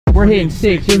We're hitting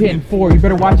 6, you're hitting 4. You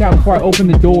better watch out before I open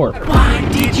the door. Why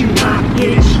did you not get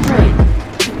it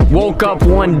straight? Woke up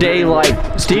one day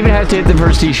like, Steven has to hit the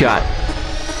first tee shot.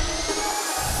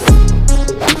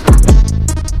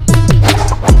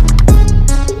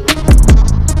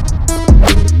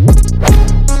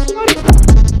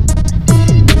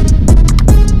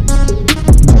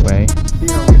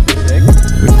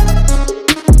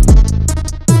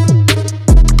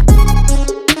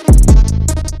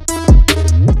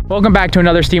 Welcome back to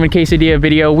another Steven Castaneda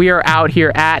video. We are out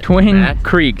here at Twin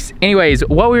Creeks. Anyways,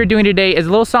 what we were doing today is a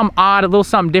little something odd, a little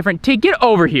something different. Tig, get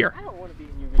over here. I don't want to be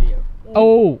in your video.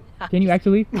 Oh, can you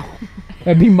actually?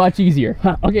 That'd be much easier.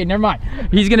 Okay, never mind.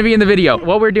 He's gonna be in the video.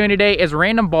 What we're doing today is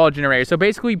random ball generator. So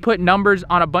basically we put numbers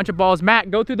on a bunch of balls. Matt,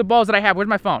 go through the balls that I have. Where's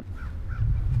my phone?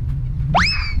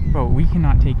 Bro, we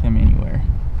cannot take them anywhere.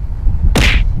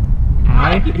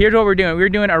 Here's what we're doing. We're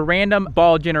doing a random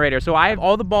ball generator. So I have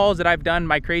all the balls that I've done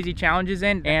my crazy challenges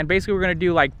in, and basically we're gonna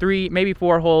do like 3, maybe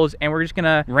 4 holes, and we're just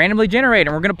gonna randomly generate,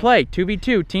 and we're gonna play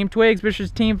 2v2, Team Twigs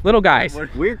versus Team Little Guys.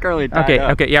 We're currently tied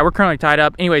up. Okay, yeah, we're currently tied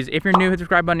up. Anyways, if you're new, hit the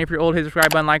subscribe button. If you're old, hit the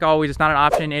subscribe button. Like always, it's not an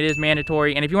option, it is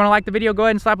mandatory. And if you wanna like the video, go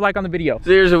ahead and slap a like on the video. So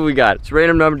here's what we got. It's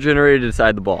random number generator to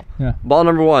decide the ball. Yeah. Ball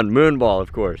number 1, moon ball,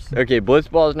 of course. Okay, blitz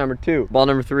ball is number 2. Ball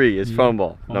number 3 is foam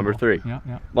ball. Number 3. Yeah.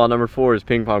 Ball number 4 is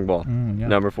ping pong ball. Yeah.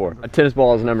 Number 4. A tennis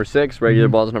ball is number 6. Regular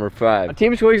ball is number 5.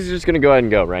 Team Twigs is just gonna go ahead and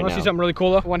go right now. Want to see something really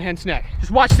cool though? One hand snack.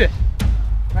 Just watch this.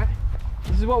 Right?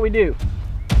 This is what we do.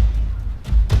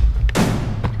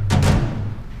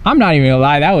 I'm not even gonna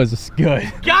lie, that was good.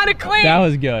 Got it clean. That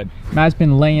was good. Matt's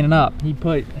been laying it up. He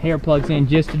put hair plugs in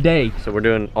just today. So we're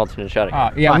doing alternate shotting.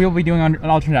 Yeah, we'll be doing an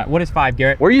alternate. What is 5,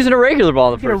 Garrett? We're using a regular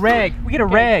ball the We get a first reg. We get a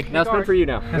reg. Now it's meant for you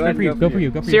now. That's meant for you. Go for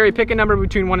you. Go for you. Siri, pick a number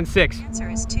between 1 and 6. Answer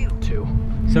is 2. 2.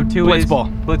 So 2 Blitz is ball.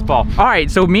 Blitz ball. All right,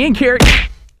 so me and Garrett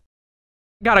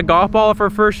got a golf ball for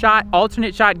first shot.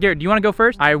 Alternate shot. Garrett, do you want to go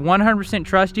first? I 100%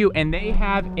 trust you, and they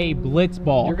have a blitz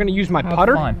ball. You're gonna use my Have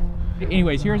putter? fun.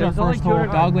 Anyways, here's our first hole.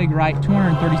 Dogleg right,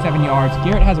 237 yards.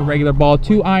 Garrett has a regular ball,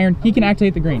 2 iron. He can actually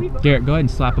hit the green. Garrett, go ahead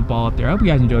and slap a ball up there. I hope you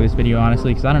guys enjoy this video,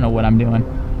 honestly, because I don't know what I'm doing.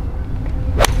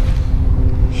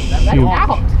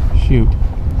 Shoot.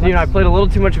 You know, I played a little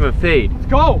too much of a fade. Let's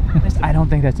go. I don't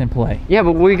think that's in play. Yeah,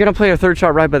 but we're gonna play our third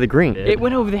shot right by the green. It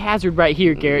went over the hazard right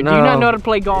here, Garrett. No. Do you not know how to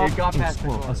play golf? A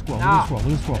squirrel. Look at the squirrel. Look at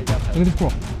the squirrel. Look at the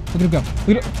squirrel. Look at him go.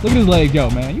 Look at his leg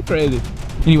go, man. You crazy.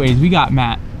 Anyways, we got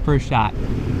Matt. First shot.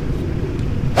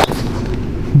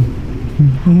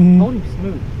 Hold him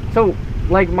smooth. So,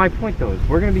 like, my point though is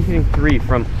we're gonna be hitting 3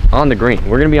 from on the green.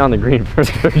 We're gonna be on the green for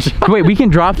the first shot. Wait, we can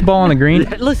drop the ball on the green?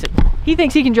 Listen, he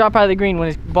thinks he can drop out of the green when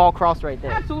his ball crossed right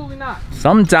there. Absolutely not.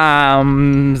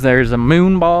 Sometimes there's a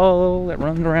moon ball that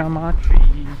runs around my tree.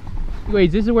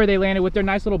 Anyways, this is where they landed with their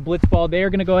nice little blitz ball. They're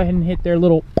gonna go ahead and hit their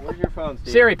little... Where's your phone,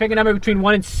 Steve? Siri, pick a number between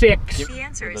 1 and 6. The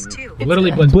answer is 2.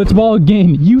 Literally blitz ball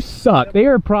again. You suck. They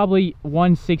are probably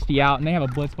 160 out, and they have a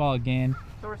blitz ball again.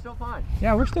 So we're still fine.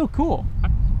 Yeah, we're still cool.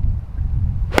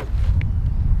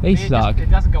 They suck. It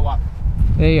doesn't go up.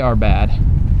 They are bad.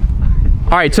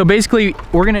 All right, so basically,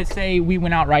 we're gonna say we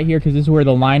went out right here because this is where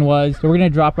the line was. So we're gonna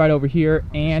drop right over here,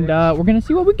 and we're gonna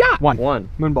see what we got. 1.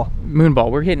 Moon ball. Moon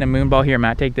ball. We're hitting a moon ball here,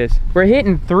 Matt. Take this. We're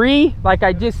hitting 3, like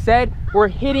I just said. We're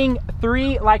hitting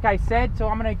 3, like I said. So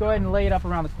I'm gonna go ahead and lay it up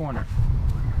around the corner.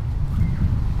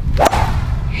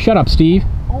 Shut up, Steve.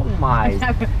 Oh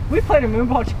my. We played a moon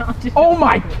ball challenge. Oh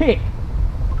my kick.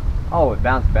 Oh, it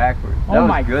bounced backwards. That Oh was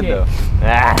my good kick. though.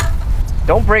 Ah.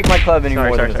 Don't break my club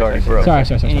anymore than it's already broke. Sorry.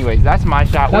 Anyways, that's my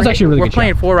shot. That was actually a really We're good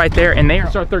playing shot. 4 right there, and they are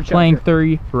That's our third shot. playing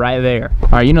 3 right there. All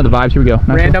right, you know the vibes. Here we go. Nice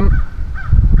Random.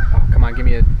 Oh, come on, give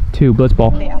me a... 2 blitz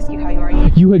ball. They ask you how you are.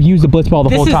 You have used the blitz ball the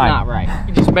whole This is time. not right.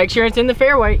 You just make sure it's in the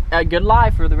fairway. Good lie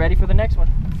for the ready for the next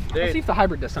one. Let's see if the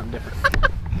hybrid does something different.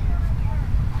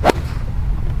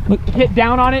 Look. Hit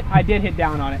down on it. I did hit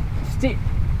down on it. Steve,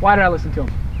 why did I listen to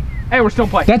him? Hey, we're still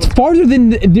playing. That's farther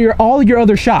than all your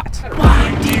other shots.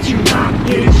 Why did you not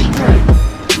get it straight?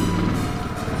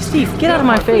 Steve, get out of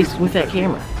my face with that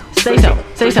camera. Say so.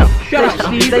 Say so. Shut up,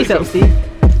 Steve. Say so, Steve.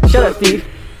 Shut up, Steve.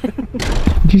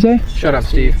 What'd you say? Shut up,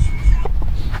 Steve.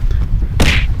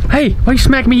 Hey, why you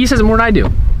smack me? He says more than I do.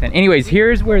 And anyways,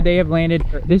 here's where they have landed.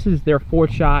 This is their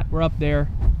 4th shot. We're up there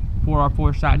for our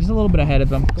 4th shot, just a little bit ahead of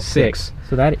them. 6.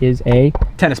 So that is a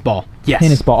Tennis ball. Yes.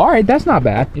 tennis ball. All right, that's not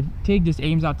bad. If Tig just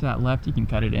aims out to that left, he can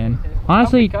cut it in.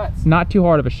 Honestly, not too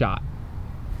hard of a shot.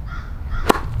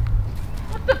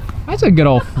 That's a good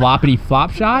old floppity flop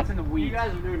shot. You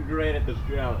guys are doing great at this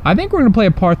challenge. I think we're gonna play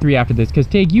a par 3 after this because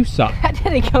Tig, you suck. That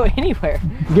didn't go anywhere.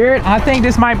 Garrett, I think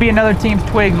this might be another Team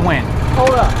Twigs win.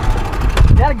 Hold up.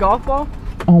 Is that a golf ball?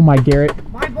 Oh my, Garrett.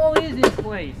 My ball is in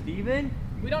play, Steven.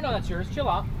 We don't know that's yours. Chill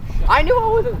out. I knew I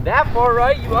wasn't that far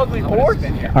right, you ugly horse.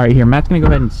 All right, here, Matt's gonna go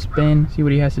ahead and spin, see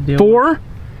what he has to do. 4.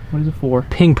 What is it for?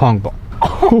 Ping pong ball.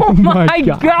 Oh my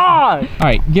God. All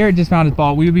right, Garrett just found his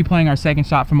ball. We would be playing our second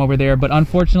shot from over there, but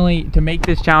unfortunately, to make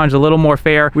this challenge a little more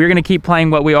fair, we're gonna keep playing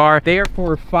what we are. They are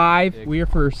for 5, we are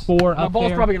for 4 The up ball's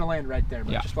there. probably gonna land right there,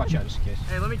 but Yeah. just watch out just in case.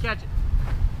 Hey, let me catch it.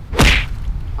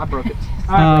 I broke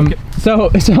it.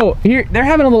 So here, they're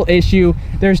having a little issue.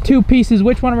 There's 2 pieces.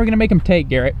 Which one are we gonna make them take,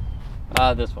 Garrett?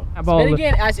 This one. That ball Spin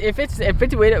again. If it's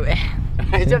wait.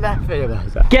 It's not that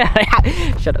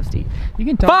fair. Shut up, Steve. You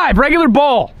can talk. 5 regular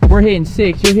ball. We're hitting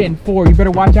 6, you're hitting 4. You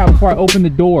better watch out before I open the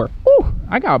door. Whew,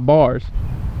 I got bars.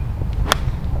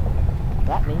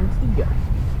 That means to go.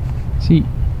 See,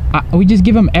 we just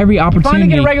give them every You finally opportunity,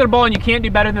 get a regular ball and you can't do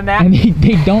better than that. and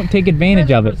they don't take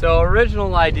advantage of it. So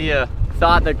original idea,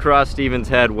 thought that crossed Steven's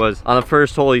head was on the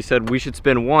first hole he said we should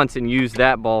spin once and use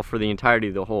that ball for the entirety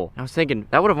of the hole. I was thinking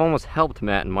that would have almost helped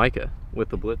Matt and Micah with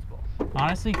the blitz ball.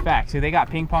 Honestly, facts. So they got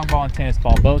ping pong ball and tennis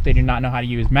ball. Both they do not know how to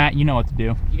use. Matt, you know what to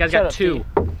do. You guys Shut got up, 2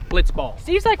 blitz balls.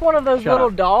 Steve's like one of those Shut little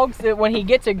up. dogs that when he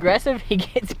gets aggressive, he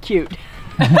gets cute.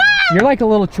 You're like a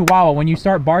little chihuahua. When you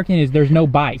start barking, there's no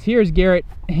bites. Here's Garrett.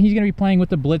 He's gonna be playing with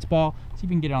the blitz ball. See if we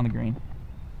can get it on the green.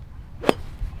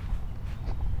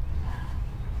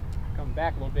 Coming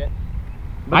back a little bit.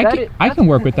 I can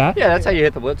work with that. Yeah, that's how you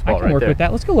hit the blitz I ball can right work there. with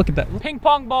that. Let's go look at that. Ping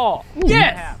pong ball. Ooh,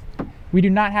 Yes. We do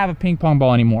not have a ping pong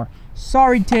ball anymore.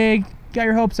 Sorry, Tig. Got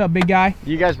your hopes up, big guy.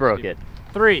 You guys broke it.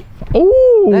 3.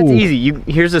 Ooh. That's easy.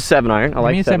 Here's a 7 iron. I Give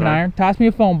like me a 7 iron. Toss me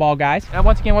a foam ball, guys. And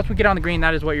once again, once we get on the green,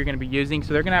 that is what you're going to be using.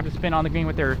 So they're going to have to spin on the green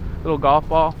with their little golf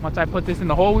ball. Once I put this in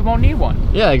the hole, we won't need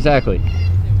one. Yeah, exactly.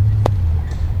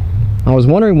 I was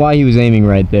wondering why he was aiming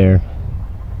right there.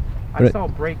 I saw a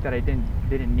break that I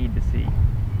didn't need to see.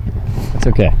 That's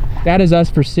okay. That is us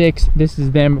for 6. This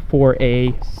is them for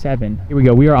a 7. Here we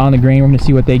go. We are on the green. We're going to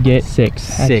see what they get.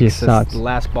 6. That just That's sucks. the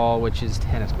last ball, which is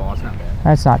tennis ball. It's not bad.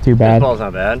 That's not too This bad ball's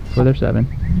not bad. for their 7.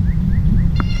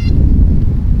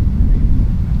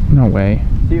 No way.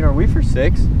 Steven, are we for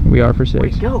 6? We are for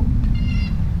 6. Go.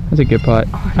 That's a good putt.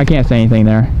 I can't say anything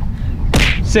there.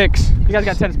 6. You guys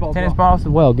got tennis balls. Tennis balls as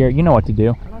well, Garrett. You know what to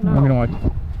do. know. We're gonna watch.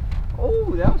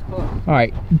 Oh, that was close. All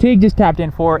right, Tig just tapped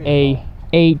in for a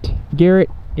 8. Garrett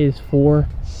is for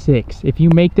 6. If you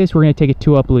make this, we're gonna take a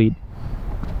 2-up lead.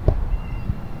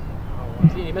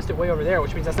 See, you missed it way over there,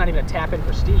 which means that's not even a tap in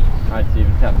for Steve. All right,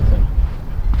 Steven, tap this in.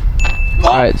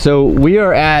 All right, so we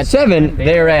are at 7.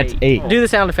 They're at 8. Do the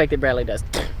sound effect that Bradley does.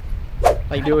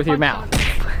 Like you do it with your mouth.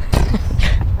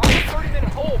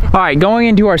 All right, going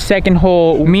into our second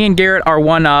hole, me and Garrett are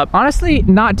 1 up. Honestly,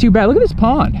 not too bad. Look at this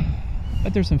pond.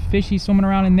 Bet there's some fishies swimming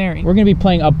around in there. We're gonna be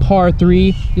playing a par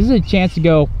 3. This is a chance to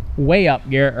go way up,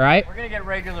 Garrett, right? We're gonna get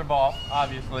regular ball,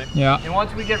 obviously. Yeah. And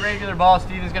once we get regular ball,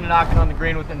 Steven's gonna knock it on the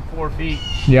green within 4 feet.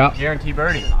 Yeah. Guarantee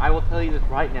birdie. I will tell you this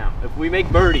right now. If we make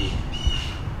birdie,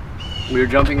 we are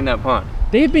jumping in that pond.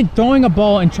 They've been throwing a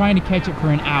ball and trying to catch it for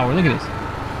an hour. Look at this.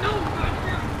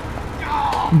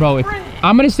 Bro,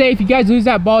 I'm gonna say if you guys lose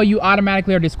that ball, you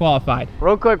automatically are disqualified.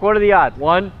 Real quick, what are the odds?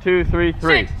 1, 2, 3,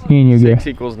 3. Me and you, 6 Garrett.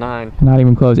 equals 9. Not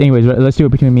even close. Anyways, let's do it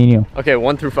between me and you. Okay,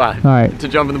 1 through 5. All right. To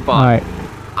jump in the All pond. right.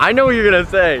 I know what you're gonna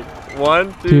say.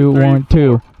 1, 2, 2, 3, 1,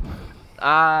 2.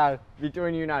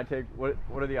 Between you and I, Tig, what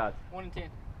are the odds? 1 in 10.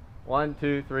 1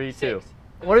 2, 3, 2. 6.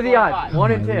 What are the odds? 5.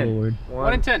 1 in My 10. Lord.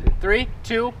 1 in 10. 3,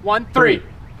 2, 1, 3.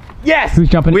 Yes! Who's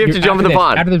jumping? We have to jump in the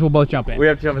pond. After this, we'll both jump in. We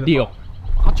have to jump in the Deal. pond.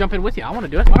 I'll jump in with you. I want to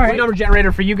do it. All right. Number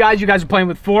generator for you guys. You guys are playing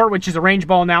with 4, which is a range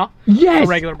ball now. Yes! A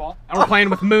regular ball. And we're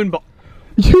playing with moon ball.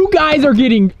 You guys are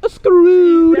getting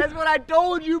screwed. That's what I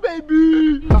told you,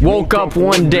 baby! Woke up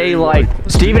one day like,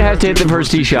 Steven has to hit the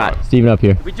first tee shot. Steven up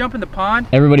here. If we jump in the pond,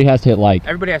 Everybody has to hit like.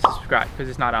 everybody has to subscribe because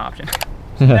it's not an option.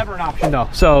 Never an option though.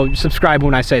 So subscribe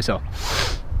when I say so.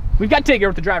 We've got Tig here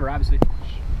with the driver, obviously.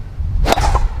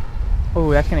 Oh,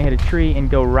 that's gonna hit a tree and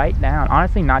go right down.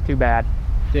 Honestly, not too bad.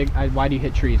 Tig, why do you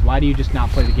hit trees? Why do you just not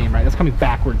play the game right? That's coming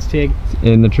backwards, Tig.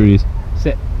 In the trees.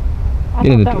 Sit. I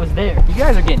Get in thought the that was there. You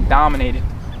guys are getting dominated.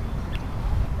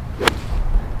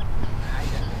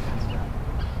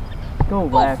 Go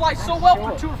left. Fly so well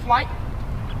for tour flight.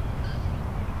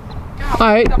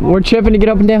 Alright, we're chipping to get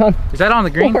up and down. Is that on the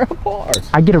green?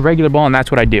 I get a regular ball and that's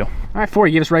what I do. All right, 4,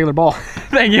 you get us a regular ball.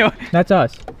 Thank you. That's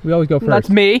us. We always go first. That's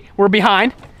me. We're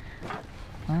behind.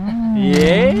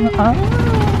 Yeah.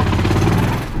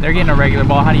 They're getting a regular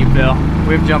ball. How do you feel?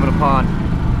 We have to jump in a pond.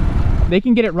 They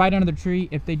can get it right under the tree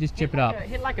if they just chip it up.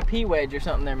 Hit like a pea wedge or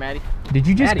something there, Maddie. Did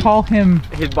you just Maddie. call him?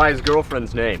 Hit by his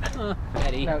girlfriend's name.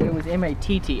 Maddie. No, it was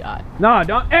M-A-T-T-I. No,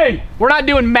 don't. Hey, we're not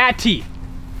doing Matty.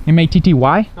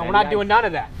 M-A-T-T-Y? No, we're not doing none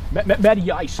of that. Very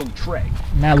ice on tray.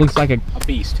 That looks like a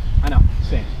beast. I know.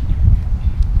 Same.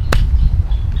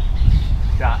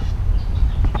 Shot.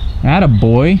 Atta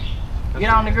boy. Get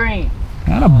on the green.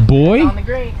 Atta boy. On the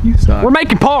green. You suck. We're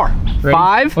making par. Ready?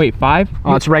 5. Wait, 5?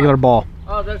 Oh, it's a regular ball.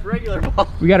 Oh, that's regular ball.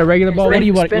 We got a regular ball. What do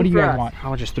you want? Spin What do you for guys us. want?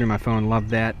 I just threw my phone. Love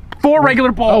that. 4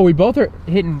 regular balls. Oh, we both are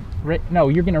hitting. No,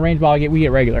 you're getting a range ball. We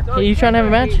get regular. Hey, you trying to have a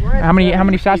match? How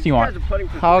many shots do you want?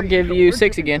 I'll give you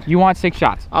 6 again. You want 6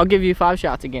 shots? I'll give you 5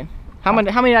 shots again. How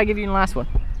many did I give you in the last one?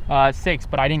 6,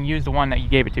 but I didn't use the one that you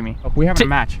gave it to me. We having a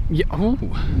match. Yeah. Ooh.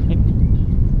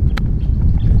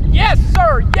 Yes,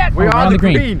 sir. Yes. We're on the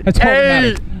green. That's all that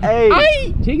matters.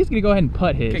 Hey. Tig is gonna go ahead and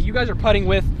putt his. Okay, you guys are putting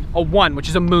with a 1, which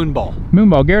is a moon ball. Moon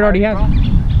ball. Garrett already has it.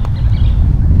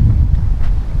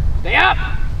 Stay up.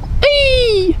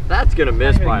 That's gonna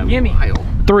miss by a mile.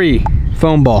 3,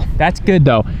 foam ball. That's good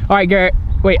though. All right, Garrett.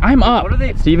 Wait, I'm up. What are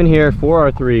they? Steven here,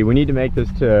 4R3. We need to make this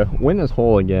to win this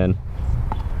hole again.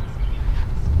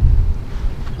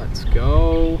 Let's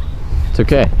go. It's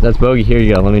okay. That's bogey. Here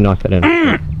you go. Let me knock that in.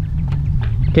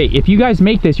 Okay, if you guys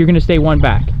make this, you're gonna stay 1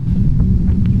 back.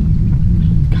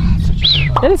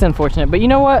 That is unfortunate, but you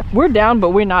know what? We're down, but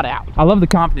we're not out. I love the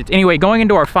confidence. Anyway, going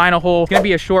into our final hole, it's gonna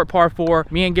be a short par 4.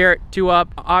 Me and Garrett 2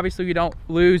 up. Obviously, we don't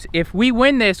lose. If we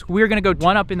win this, we're gonna go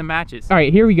 1 up in the matches. All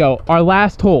right, here we go. Our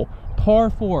last hole, par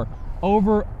 4,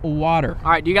 over water.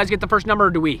 All right, do you guys get the first number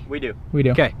or do we? We do. We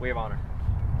do. Okay. We have honor.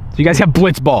 So you guys have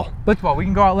blitz ball. Blitz ball. We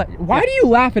can go out. Why do you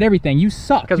laugh at everything? You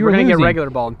suck. Because You we're were going to get losing. regular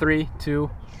ball in 3,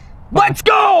 2. Let's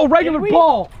go! Regular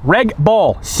ball. Reg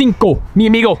ball. 5. Mi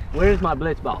amigo. Where's my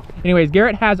blitz ball? Anyways,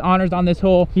 Garrett has honors on this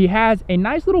hole. He has a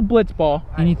nice little blitz ball.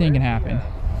 Anything can happen.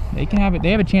 They can have it.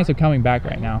 They have a chance of coming back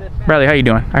right now. Bradley, how you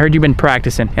doing? I heard you've been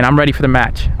practicing, and I'm ready for the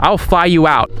match. I'll fly you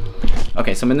out.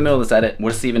 Okay, so I'm in the middle of this edit.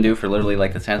 What does Steven do for literally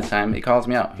like the 10th time? He calls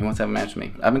me out. He wants to have a match with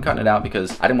me. I've been cutting it out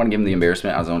because I didn't want to give him the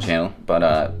embarrassment on his own channel. But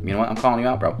you know what? I'm calling you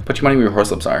out, bro. Put your money where your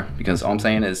horse lips are. Because all I'm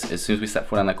saying is, as soon as we step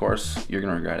foot on that course, you're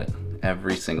gonna regret it.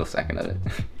 Every single second of it.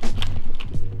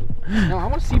 No, I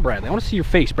want to see Bradley. I want to see your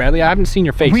face, Bradley. I haven't seen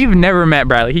your face. We've never met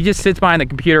Bradley. He just sits behind the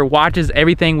computer, watches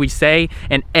everything we say,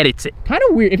 and edits it. Kind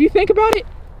of weird. If you think about it,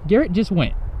 Garrett just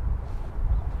went.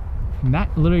 And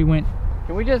that literally went.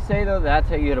 Can we just say though, that's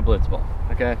how you hit a blitz ball?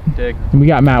 Okay, Tig. And we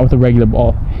got Matt with a regular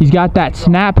ball. He's got that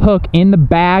snap hook in the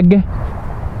bag.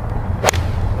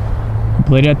 He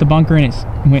played it at the bunker and it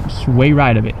went way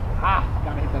right of it.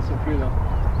 Gotta hit that so pure though.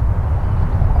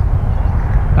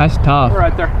 That's tough. We're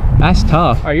right there. That's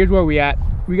tough. All right, here's where we at.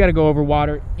 We got to go over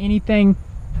water. Anything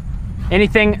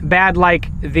bad like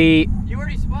the... You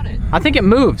already spun it. I think it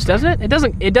moves, doesn't it?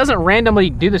 It doesn't randomly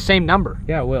do the same number.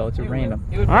 Yeah, it will. It's a random.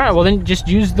 All right, well then just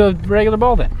use the regular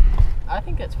ball then. I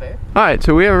think that's fair. All right,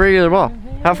 so we have a regular ball.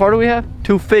 How far do we have?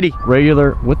 250.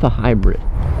 Regular with the hybrid.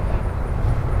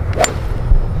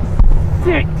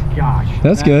 Gosh.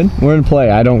 That's good. We're in play.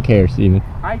 I don't care, Steven.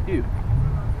 I do.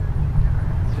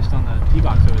 It's just on the tee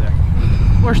box over there.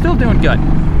 We're still doing good.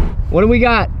 What do we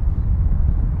got?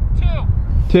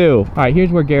 2. All right, here's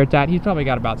where Garrett's at. He's probably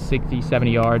got about 60,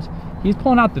 70 yards. He's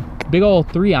pulling out the big old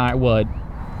 3-iron wood.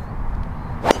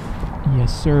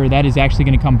 Yes, sir. That is actually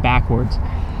going to come backwards.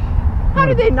 How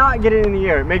did they not get it in the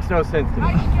air? It makes no sense to me.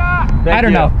 I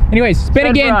don't know. Anyways, spin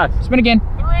again. Spin again.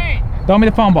 3. Throw me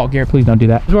the foam ball. Garrett, please don't do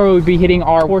that. This is where we'll be hitting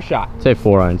our 4 shot. Say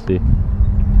 4 iron, Steve.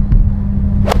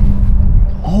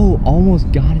 Oh,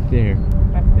 almost got it there.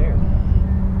 That's there.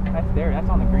 That's there. That's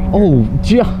on the green. Oh,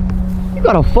 you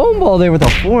got a foam ball there with a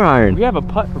 4 iron. We have a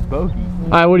putt for bogey. All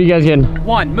right, what are you guys getting?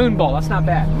 1 moon ball. That's not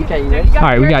bad. Okay, you ready? All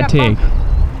right, we got Tig.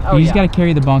 Oh, He's yeah. got to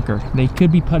carry the bunker. They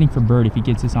could be putting for bird if he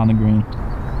gets this on the green.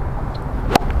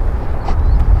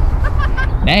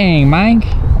 Dang, Mike.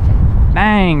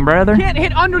 Dang, brother. You can't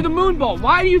hit under the moon ball.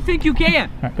 Why do you think you can?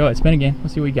 All right, go ahead. Spin again.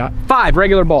 Let's see what we got. 5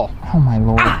 regular ball. Oh, my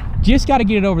Lord. Just got to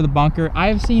get it over the bunker. I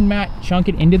have seen Matt chunk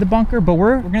it into the bunker, but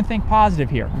we're going to think positive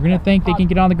here. We're going to think they can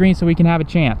get on the green so we can have a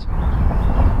chance.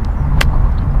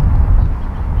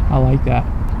 I like that.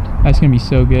 That's going to be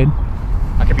so good.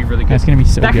 That could be really good. That's going to be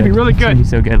so good. That could be really It's gonna good. be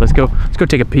so good. Let's go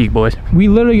take a peek, boys. We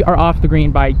literally are off the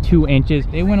green by 2 inches.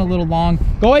 They went a little long.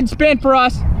 Go ahead and spin for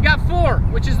us. You got 4,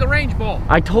 which is the range ball.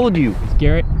 I told you. If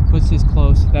Garrett puts this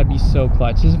close, that'd be so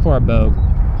clutch. This is for our boat.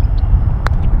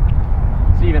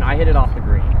 Steven, I hit it off the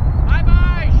green.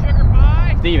 Bye-bye, sugar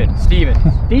pie.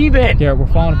 Steven. Garrett, we're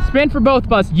falling. Spin for both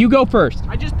of us. You go first.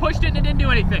 I just pushed it and it didn't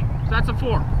do anything. So that's a 4.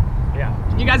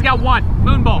 Yeah. You guys got 1.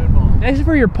 Moon ball. This is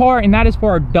for your par, and that is for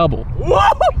our double.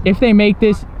 If they make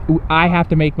this, I have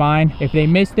to make mine. If they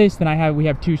miss this, then we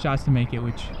have 2 shots to make it,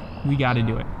 which we got to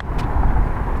do it.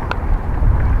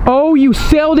 Oh, you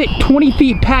sailed it 20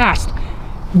 feet past.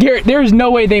 Garrett, there's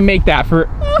no way they make that for...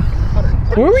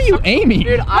 Where were you aiming?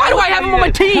 Dude, Why do I have him on my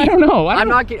I team? don't know. I'm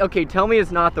not getting, okay, tell me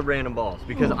it's not the random balls,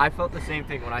 because I felt the same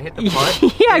thing when I hit the putt.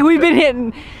 Yeah, we've been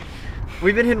hitting.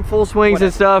 We've been hitting full swings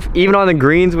and stuff, even on the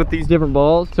greens with these different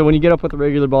balls. So when you get up with a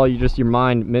regular ball, you just, your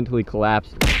mind mentally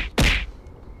collapses.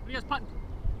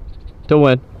 To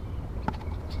win.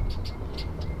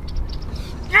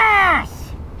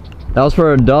 Yes! That was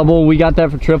for a double. We got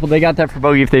that for triple. They got that for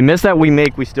bogey. If they miss that, we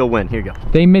make, we still win. Here you go.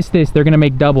 They miss this, they're gonna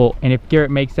make double, and if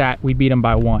Garrett makes that, we beat him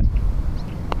by 1.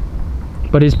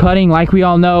 But his putting, like we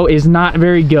all know, is not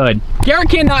very good. Garrett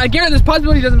cannot. Garrett, there's a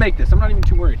possibility he doesn't make this. I'm not even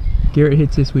too worried. Garrett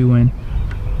hits this, we win.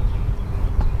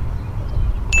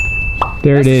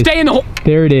 There it is. Stay in the hole.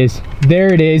 There it is.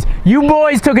 There it is. You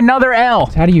boys took another L.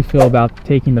 How do you feel about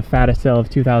taking the fattest L of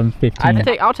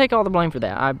 2015? I'll take all the blame for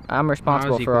that. I'm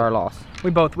responsible for our loss. We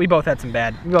both had some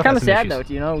bad. We both Kind had of some sad issues.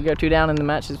 though, you know. We go 2 down in the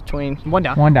matches between One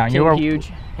down. One down. Team You're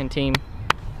Huge and Team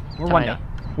We're Tiny. 1 down.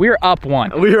 We're up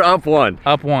 1. We were up 1.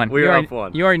 Up 1. We You were already- up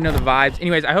 1. You already know the vibes.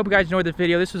 Anyways, I hope you guys enjoyed this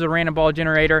video. This was a random ball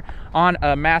generator on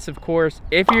a massive course.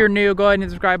 If you're new, go ahead and hit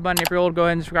the subscribe button. If you're old, go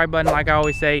ahead and subscribe button. Like I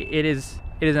always say, it is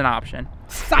an option.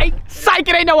 Psych! Psych!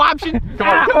 It ain't no option. Come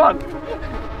on, come on.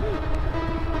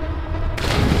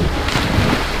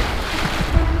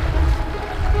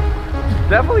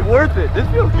 Definitely worth it. This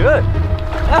feels good.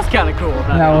 That's kind of cool.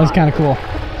 That was kind of cool.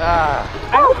 I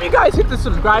hope you guys hit the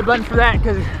subscribe button for that,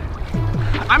 because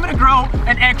I'm gonna grow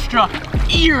an extra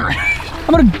ear.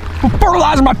 I'm gonna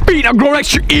fertilize my feet. I'll grow an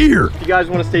extra ear. If you guys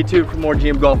want to stay tuned for more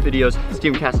GM golf videos,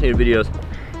 Steven Castaneda videos,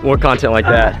 more content like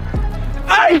that.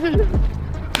 I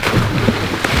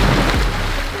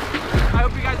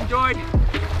hope you guys enjoyed.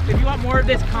 If you want more of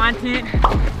this content,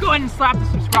 go ahead and slap the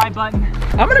subscribe button.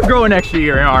 I'm gonna grow an extra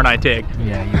ear, aren't I, Tig?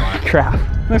 Yeah, you are. Crap.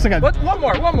 Looks like one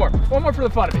more for the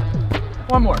fun of it.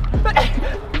 One more.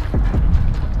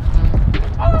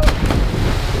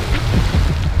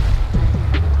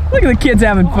 Look at the kids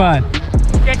having fun.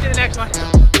 Get to the next one.